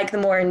to flag the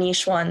more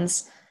niche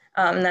ones,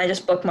 and then I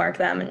just bookmark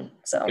them, and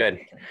so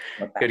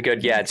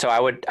good. Yeah, so I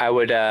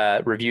would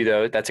review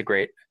those. That's a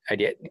great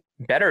idea.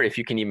 Better if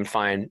you can even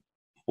find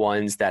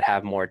ones that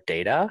have more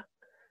data.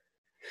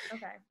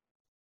 Okay.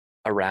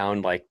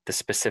 Around like the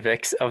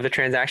specifics of the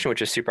transaction,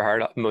 which is super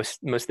hard. Most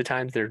of the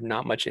times there's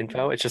not much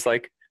info. It's just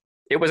like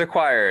it was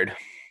acquired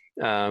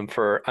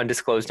for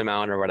undisclosed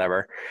amount or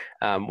whatever,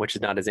 which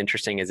is not as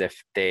interesting as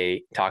if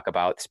they talk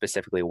about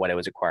specifically what it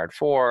was acquired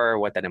for,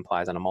 what that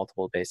implies on a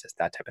multiple basis,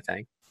 that type of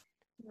thing.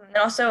 And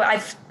also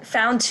I've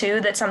found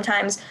too that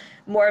sometimes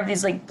more of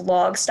these like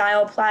blog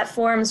style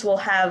platforms will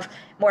have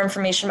more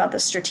information about the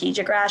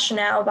strategic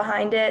rationale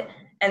behind it.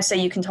 And so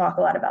you can talk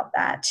a lot about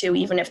that too,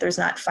 even if there's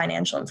not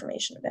financial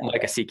information available.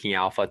 Like a Seeking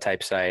Alpha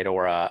type site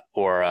or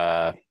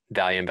a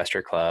Value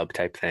Investor Club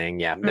type thing.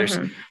 Yeah, there's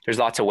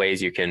lots of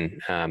ways you can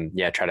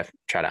try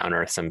to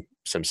unearth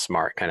some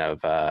smart kind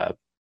of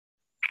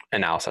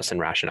analysis and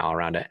rationale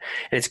around it.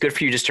 And it's good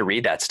for you just to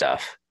read that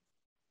stuff.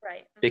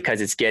 Right.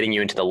 Because it's getting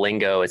you into the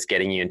lingo, it's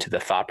getting you into the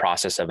thought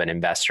process of an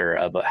investor,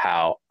 of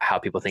how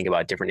people think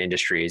about different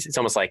industries. It's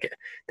almost like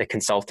the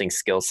consulting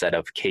skill set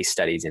of case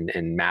studies and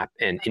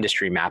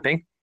industry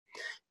mapping,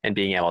 and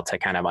being able to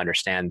kind of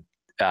understand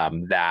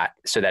that,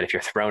 so that if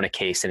you're thrown a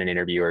case in an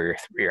interview or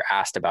you're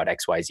asked about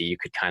XYZ, you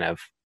could kind of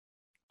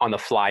on the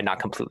fly, not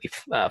completely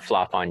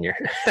flop on your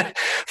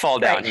fall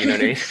down. Right. You know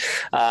what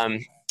I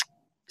mean?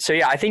 So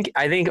yeah, I think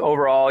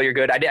overall you're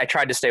good. I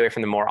tried to stay away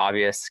from the more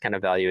obvious kind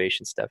of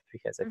valuation stuff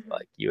because I feel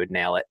like you would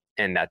nail it,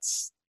 and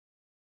that's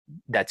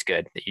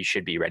good. That you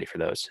should be ready for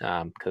those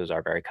because those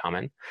are very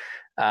common.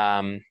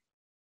 But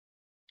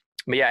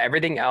yeah,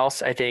 everything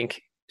else I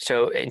think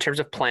So in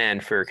terms of plan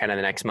for kind of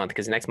the next month,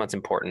 because the next month's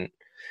important,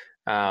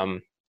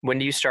 when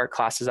do you start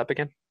classes up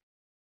again?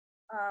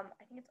 I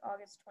think it's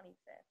August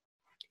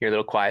 25th. You're a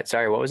little quiet.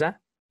 Sorry, what was that?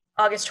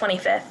 August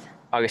 25th.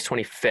 August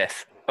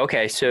 25th.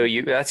 Okay, so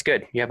that's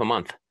good. You have a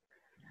month,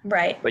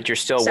 Right. but you're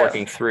still So,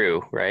 working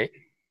through, right?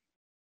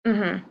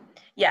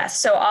 yes.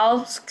 So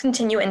I'll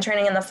continue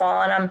interning in the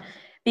fall, and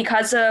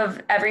because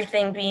of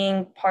everything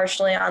being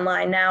partially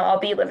online now, I'll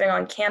be living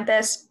on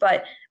campus,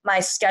 but my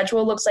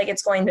schedule looks like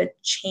it's going to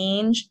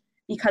change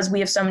because we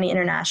have so many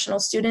international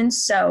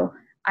students. So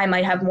I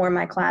might have more of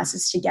my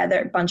classes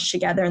together, bunched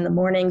together in the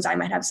mornings. I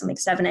might have some like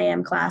 7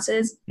 a.m.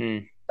 classes,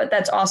 but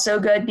that's also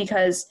good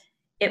because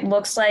it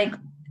looks like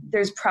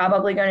there's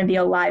probably going to be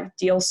a live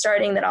deal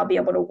starting that I'll be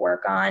able to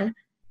work on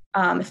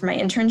for my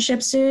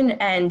internship soon.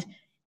 And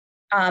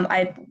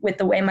with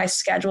the way my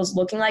schedule is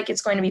looking like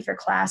it's going to be for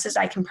classes,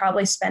 I can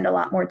probably spend a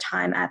lot more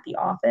time at the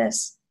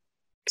office.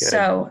 Good.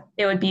 So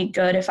it would be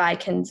good if I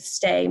can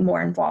stay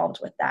more involved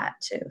with that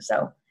too.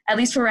 So at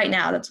least for right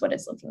now, that's what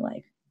it's looking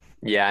like.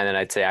 Yeah, and then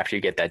I'd say after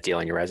you get that deal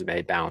on your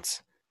resume,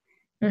 bounce.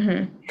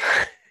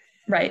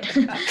 Right.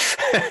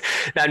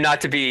 Now, not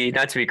to be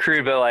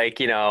crude, but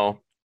like,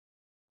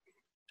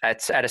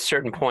 at a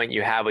certain point,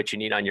 you have what you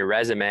need on your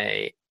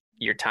resume.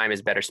 Your time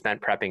is better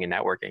spent prepping and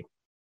networking.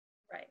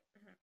 Right.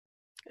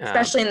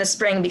 Especially in the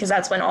spring, because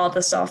that's when all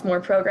the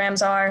sophomore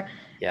programs are.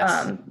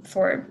 Yes. And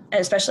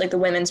especially like the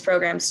women's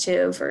programs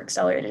too, for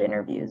accelerated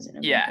interviews.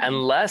 And yeah,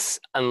 unless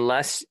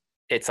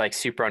it's like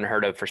super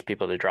unheard of for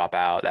people to drop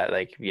out, that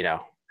like,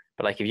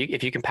 but like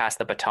if you can pass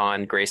the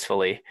baton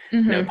gracefully,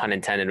 no pun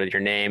intended with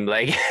your name,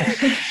 like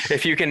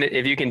if you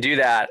can do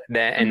that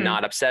then and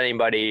not upset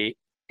anybody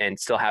and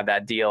still have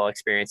that deal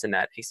experience and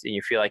that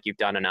you feel like you've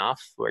done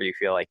enough, where you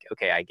feel like,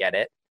 okay, I get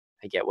it.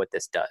 I get what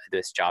this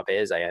job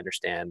is. I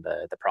understand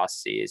the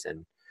processes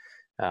and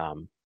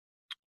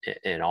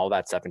all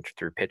that stuff, and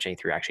through pitching,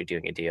 through actually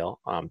doing a deal.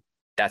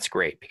 That's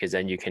great, because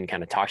then you can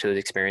kind of talk to those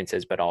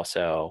experiences, but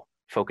also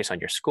focus on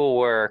your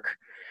schoolwork.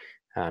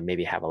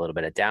 Maybe have a little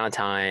bit of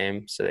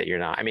downtime so that you're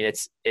not. I mean,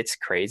 it's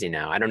crazy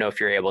now. I don't know if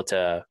you're able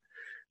to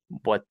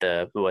what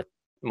they're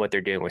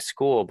doing with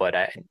school, but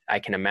I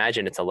can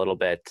imagine it's a little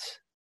bit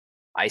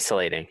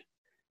isolating.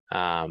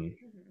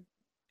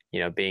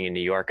 Being in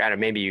New York, I don't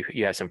know, maybe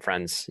you have some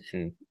friends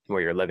in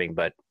where you're living,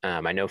 but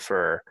I know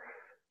for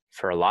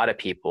a lot of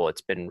people,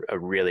 it's been a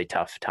really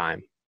tough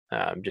time,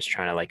 just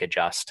trying to like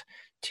adjust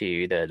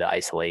to the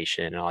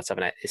isolation and all that stuff.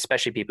 And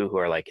especially people who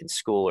are like in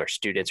school or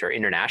students or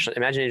international,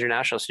 imagine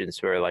international students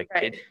who are like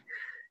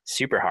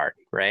super hard.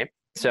 Right.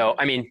 So,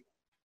 I mean,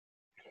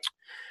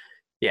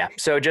 yeah.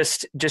 So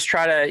just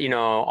try to,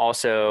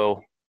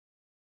 also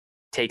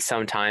take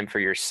some time for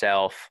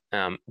yourself.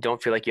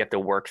 Don't feel like you have to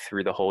work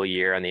through the whole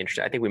year on the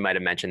internship. I think we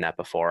might've mentioned that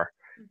before.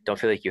 Don't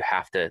feel like you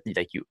have to,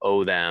 like you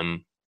owe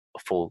them a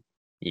full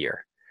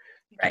year.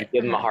 Right.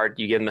 You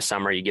give them a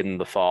summer, you give them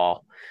the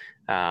fall,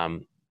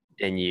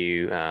 and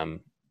you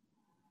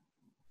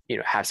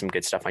have some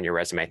good stuff on your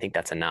resume. I think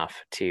that's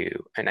enough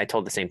and I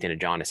told the same thing to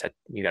John. I said,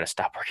 you got to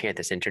stop working at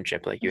this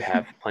internship. Like you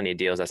have plenty of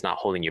deals. That's not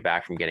holding you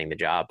back from getting the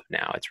job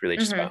now. It's really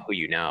just about who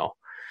you know.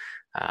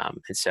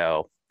 And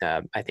so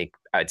I think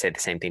I'd say the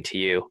same thing to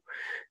you.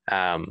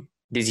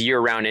 These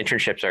year-round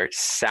internships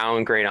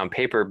sound great on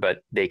paper, but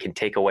they can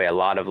take away a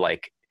lot of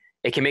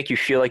it can make you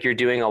feel like you're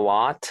doing a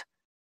lot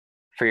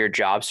for your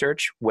job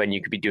search when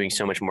you could be doing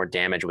so much more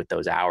damage with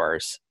those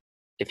hours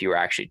if you were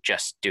actually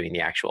just doing the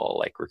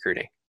actual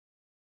recruiting.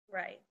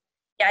 Right.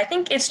 Yeah, I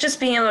think it's just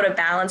being able to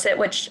balance it,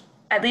 which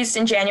at least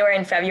in January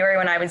and February,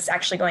 when I was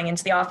actually going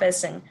into the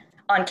office and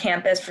on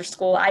campus for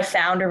school, I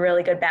found a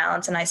really good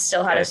balance, and I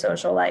still had a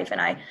social life,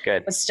 and I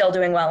was still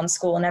doing well in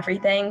school and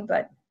everything.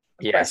 But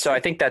yeah, so I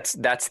think that's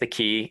the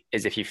key,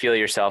 is if you feel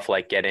yourself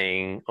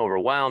getting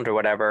overwhelmed or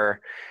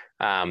whatever,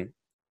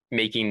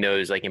 making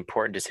those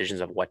important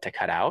decisions of what to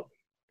cut out.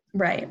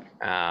 Right.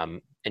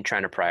 And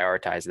trying to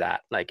prioritize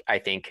that. I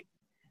think,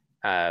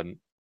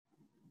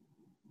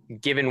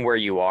 given where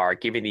you are,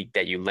 given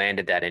that you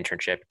landed that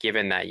internship,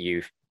 given that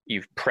you've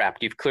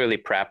clearly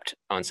prepped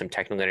on some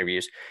technical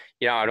interviews,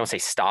 I don't say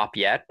stop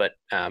yet, but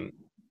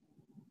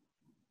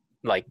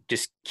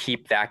just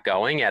keep that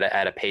going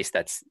at a pace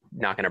that's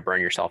not going to burn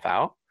yourself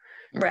out.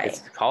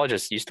 Right.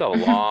 You still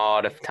have a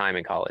lot of time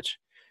in college.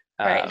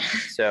 Right.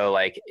 So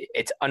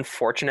it's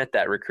unfortunate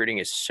that recruiting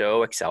is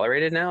so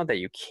accelerated now that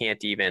you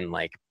can't even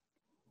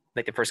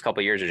the first couple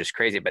of years are just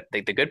crazy. But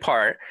the good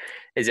part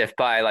is if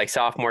by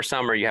sophomore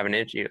summer you have an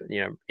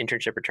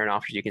internship return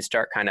offers, you can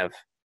start kind of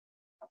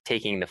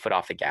taking the foot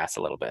off the gas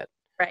a little bit.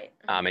 Right.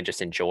 And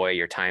just enjoy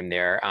your time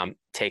there.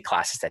 Take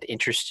classes that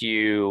interest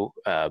you,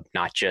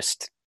 not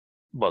just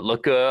what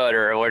look good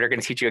or what are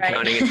going to teach you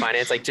accounting and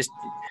finance. Just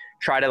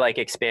try to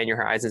expand your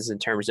horizons in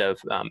terms of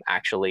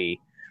actually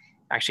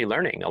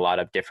learning a lot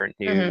of different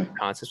new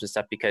concepts and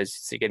stuff, because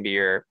it's going to be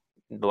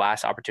the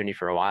last opportunity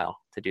for a while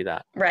to do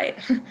that. Right.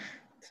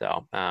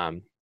 So,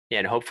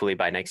 and hopefully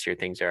by next year,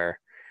 things are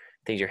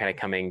kind of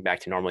coming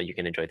back to normal. You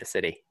can enjoy the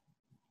city.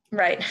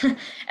 Right. And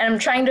I'm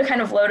trying to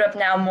kind of load up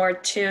now more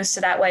too,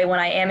 so that way when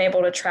I am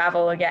able to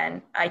travel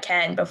again, I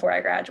can before I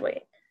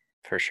graduate.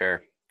 For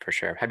sure. For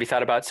sure. Have you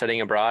thought about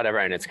studying abroad ever?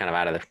 And it's kind of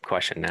out of the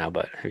question now,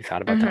 but have you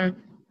thought about that? hmm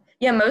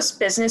Yeah, most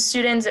business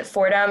students at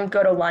Fordham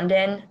go to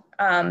London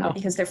Oh,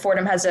 because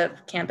Fordham has a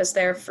campus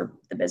there for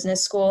the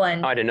business school. oh,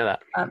 And I didn't know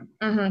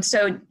that.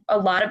 so a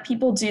lot of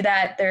people do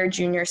that their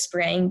junior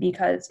spring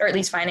because, or at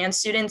least finance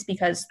students,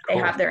 because they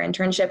Cool. have their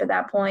internship at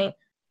that point.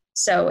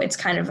 So it's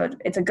kind of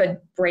it's a good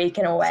break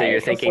in a So you're way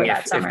before thinking that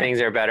if summer.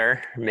 things are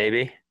better,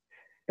 maybe?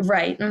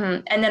 Right.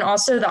 And then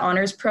also the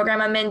honors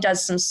program I'm in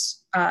does some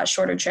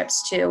shorter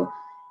trips too.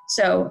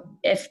 So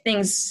if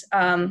things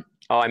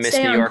Oh, I miss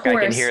stay New on York.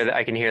 course,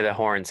 I can hear the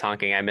horns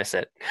honking. I miss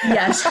it.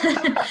 yes.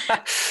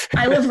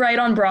 I live right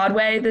on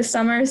Broadway this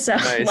summer, so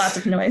lots Nice.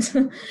 of noise.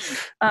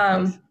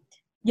 Nice.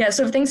 Yeah,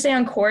 so if things stay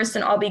on course,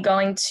 then I'll be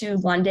going to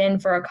London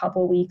for a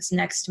couple weeks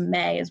next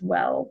May as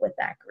well with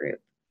that group.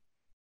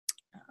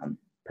 Um,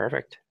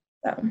 Perfect.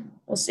 so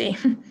we'll see.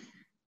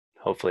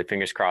 Hopefully,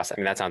 fingers crossed. I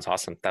mean, that sounds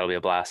awesome. That'll be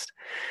a blast.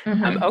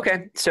 hmm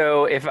Okay,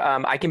 so if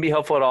I can be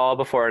helpful at all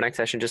before our next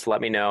session, just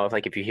let me know.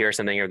 If you hear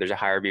something or there's a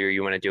higher view or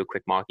you want to do a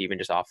quick mock, even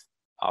just off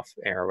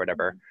air or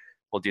whatever,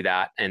 we'll do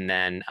that. And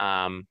then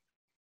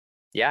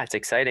yeah, it's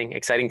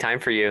exciting time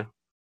for you.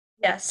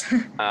 Yes.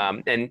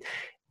 And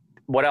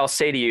what I'll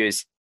say to you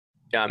is,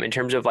 in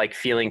terms of like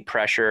feeling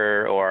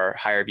pressure or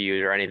higher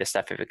views or any of this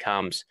stuff, if it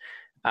comes,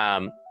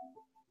 all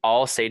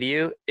I'll say to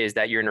you is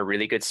that you're in a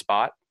really good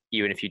spot,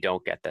 even if you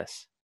don't get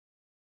this.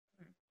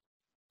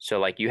 So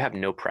like you have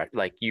no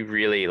like you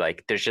really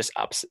like there's just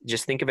ups.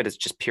 Just think of it as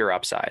just pure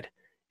upside.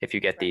 If you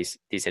get these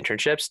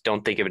internships,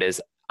 don't think of it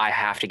as I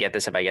have to get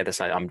this. If I get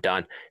this, I'm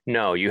done.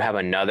 No, you have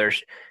another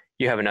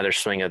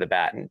swing of the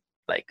bat, and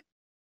like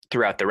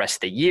throughout the rest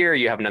of the year,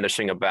 you have another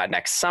swing of the bat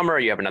next summer.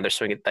 You have another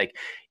swing like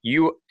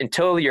you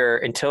until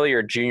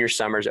your junior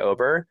summer's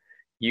over,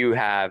 you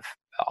have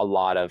a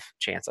lot of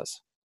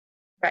chances.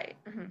 Right.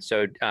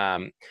 So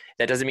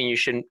that doesn't mean you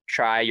shouldn't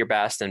try your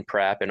best and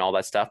prep and all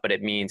that stuff, but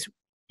it means,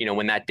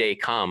 when that day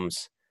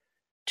comes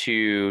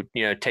to,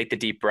 take the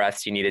deep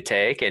breaths you need to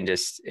take and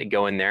just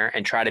go in there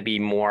and try to be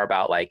more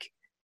about like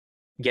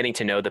getting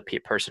to know the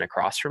person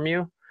across from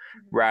you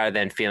rather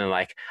than feeling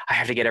like I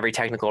have to get every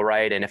technical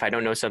right. And if I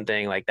don't know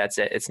something, like that's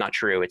it. It's not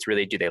true. It's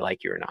really, do they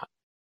like you or not?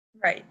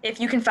 Right. If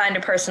you can find a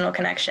personal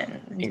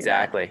connection.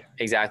 Exactly.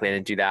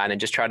 And do that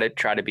and just try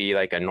to be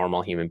like a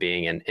normal human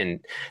being. And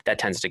that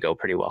tends to go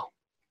pretty well.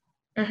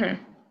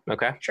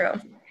 Okay. True.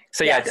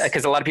 So yeah,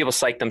 because a lot of people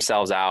psych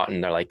themselves out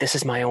and they're like, this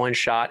is my one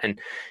shot. And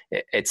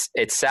it's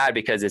sad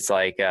because it's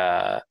like,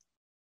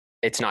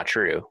 it's not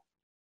true.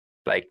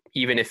 Like,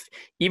 even if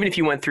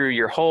you went through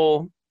your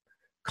whole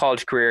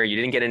college career, you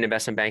didn't get into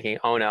investment banking,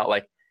 oh no,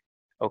 like,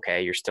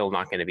 okay, you're still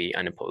not going to be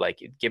unemployed. Like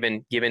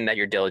given that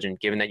you're diligent,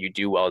 given that you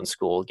do well in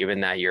school, given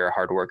that you're a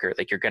hard worker,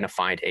 like you're going to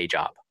find a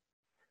job.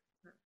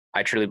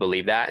 I truly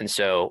believe that. And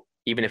so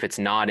even if it's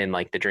not in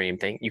like the dream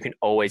thing, you can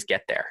always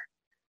get there.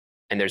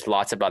 And there's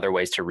lots of other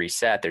ways to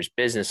reset. There's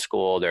business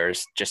school.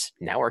 There's just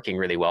networking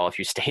really well if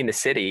you stay in the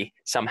city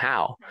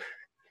somehow.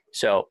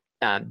 So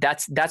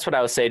that's what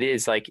I would say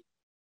is like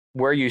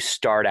where you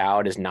start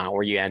out is not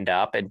where you end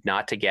up, and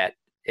not to get,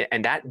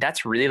 and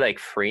that's really like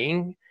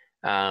freeing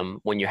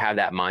when you have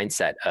that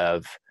mindset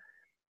of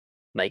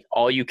like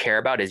all you care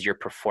about is your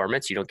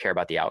performance. You don't care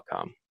about the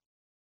outcome.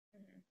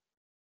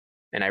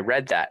 And I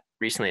read that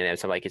recently and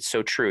it's like, it's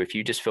so true. If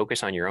you just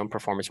focus on your own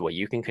performance, what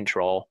you can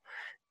control,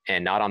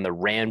 and not on the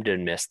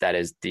randomness that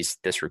is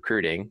this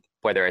recruiting,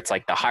 whether it's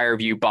like the higher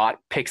view bot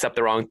picks up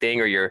the wrong thing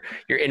or your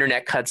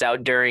internet cuts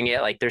out during it.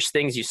 Like there's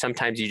things you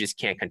sometimes you just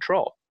can't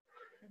control.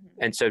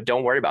 And so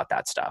don't worry about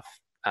that stuff.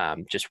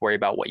 Just worry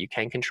about what you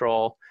can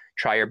control,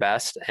 try your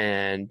best,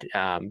 and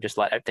just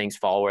let things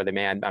fall where they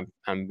may.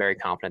 I'm very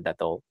confident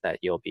that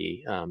you'll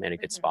be in a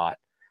good spot.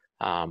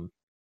 So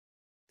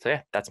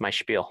yeah, that's my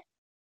spiel.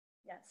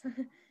 Yes.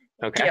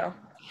 Okay.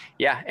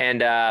 Yeah. And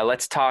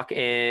let's talk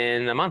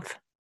in a month.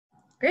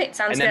 Great.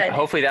 Sounds good. And then good.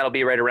 hopefully that'll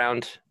be right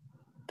around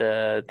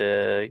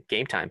the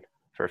game time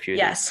for a few days.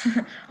 Yes.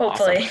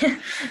 Hopefully.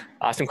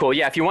 Awesome. Cool.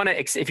 Yeah. If you want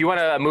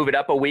to move it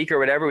up a week or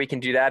whatever, we can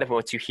do that. If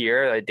once you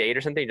hear a date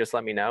or something, just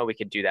let me know. We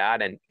could do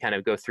that and kind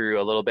of go through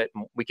a little bit.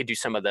 We could do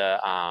some of the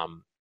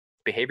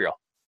behavioral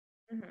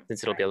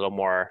since it'll be a little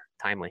more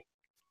timely.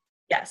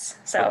 Yes.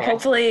 So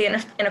hopefully in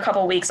a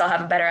couple of weeks, I'll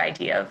have a better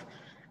idea of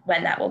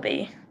when that will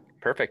be.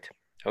 Perfect.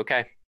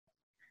 Okay.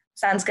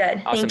 Sounds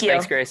good. Awesome. Thank you.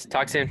 Thanks, Grace.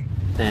 Talk soon.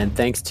 And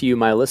thanks to you,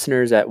 my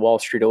listeners at Wall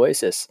Street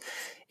Oasis.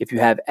 If you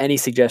have any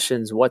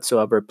suggestions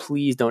whatsoever,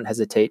 please don't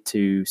hesitate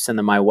to send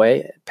them my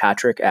way,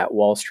 Patrick at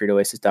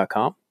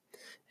wallstreetoasis.com.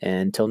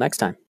 Until next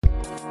time.